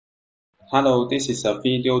Hello, this is a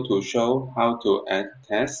video to show how to add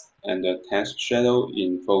text and the text shadow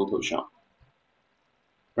in Photoshop.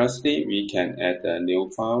 Firstly, we can add a new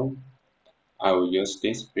file. I will use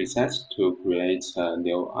this preset to create a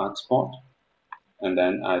new artboard. And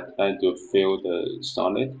then I try to fill the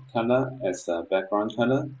solid color as a background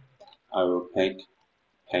color. I will pick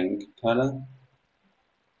pink color.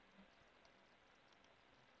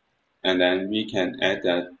 And then we can add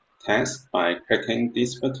the text by clicking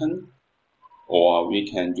this button, or we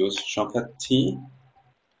can use shortcut T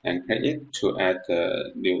and click it to add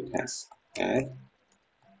the new text. Add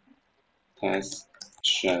text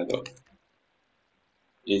shadow.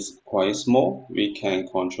 It's quite small. We can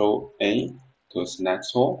Control A to select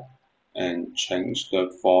all and change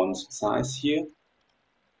the font size here.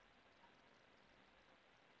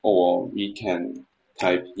 Or we can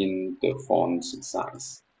type in the font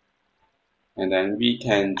size. And then we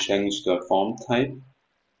can change the font type,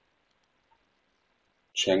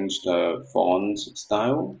 change the font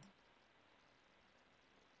style,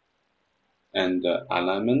 and the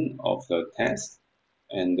alignment of the text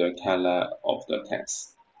and the color of the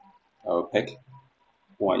text. I'll pick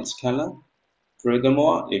white color.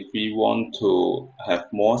 Furthermore, if we want to have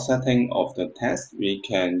more setting of the text, we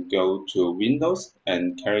can go to Windows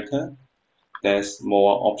and Character. There's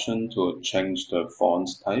more option to change the font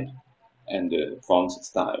type and the font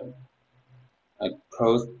style. I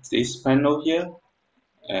close this panel here,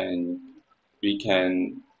 and we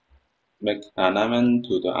can make alignment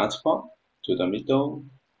to the artboard to the middle.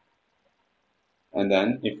 And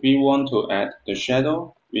then if we want to add the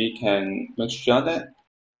shadow, we can make sure that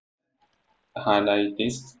highlight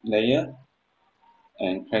this layer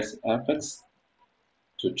and press Effects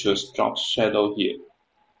to choose drop shadow here.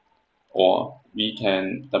 Or we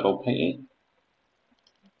can double click it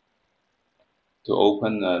to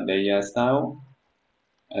open a layer style.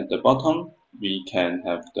 At the bottom, we can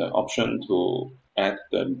have the option to add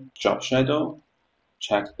the drop shadow.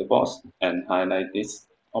 Check the box and highlight this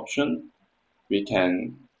option. We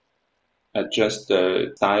can adjust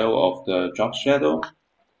the style of the drop shadow.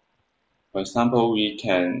 For example, we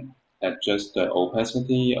can adjust the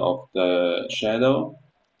opacity of the shadow,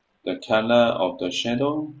 the color of the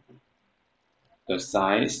shadow, the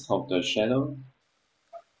size of the shadow,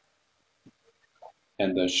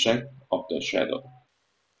 and the shape of the shadow.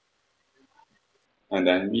 And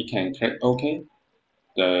then we can click OK.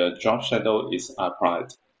 The drop shadow is applied.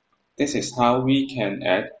 This is how we can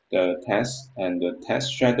add the text and the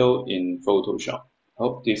text shadow in Photoshop.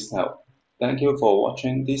 Hope this helped. Thank you for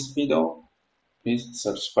watching this video. Please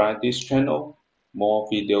subscribe this channel. More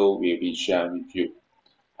video will be shared with you.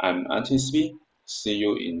 I'm Artist V. See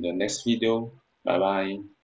you in the next video. Bye bye.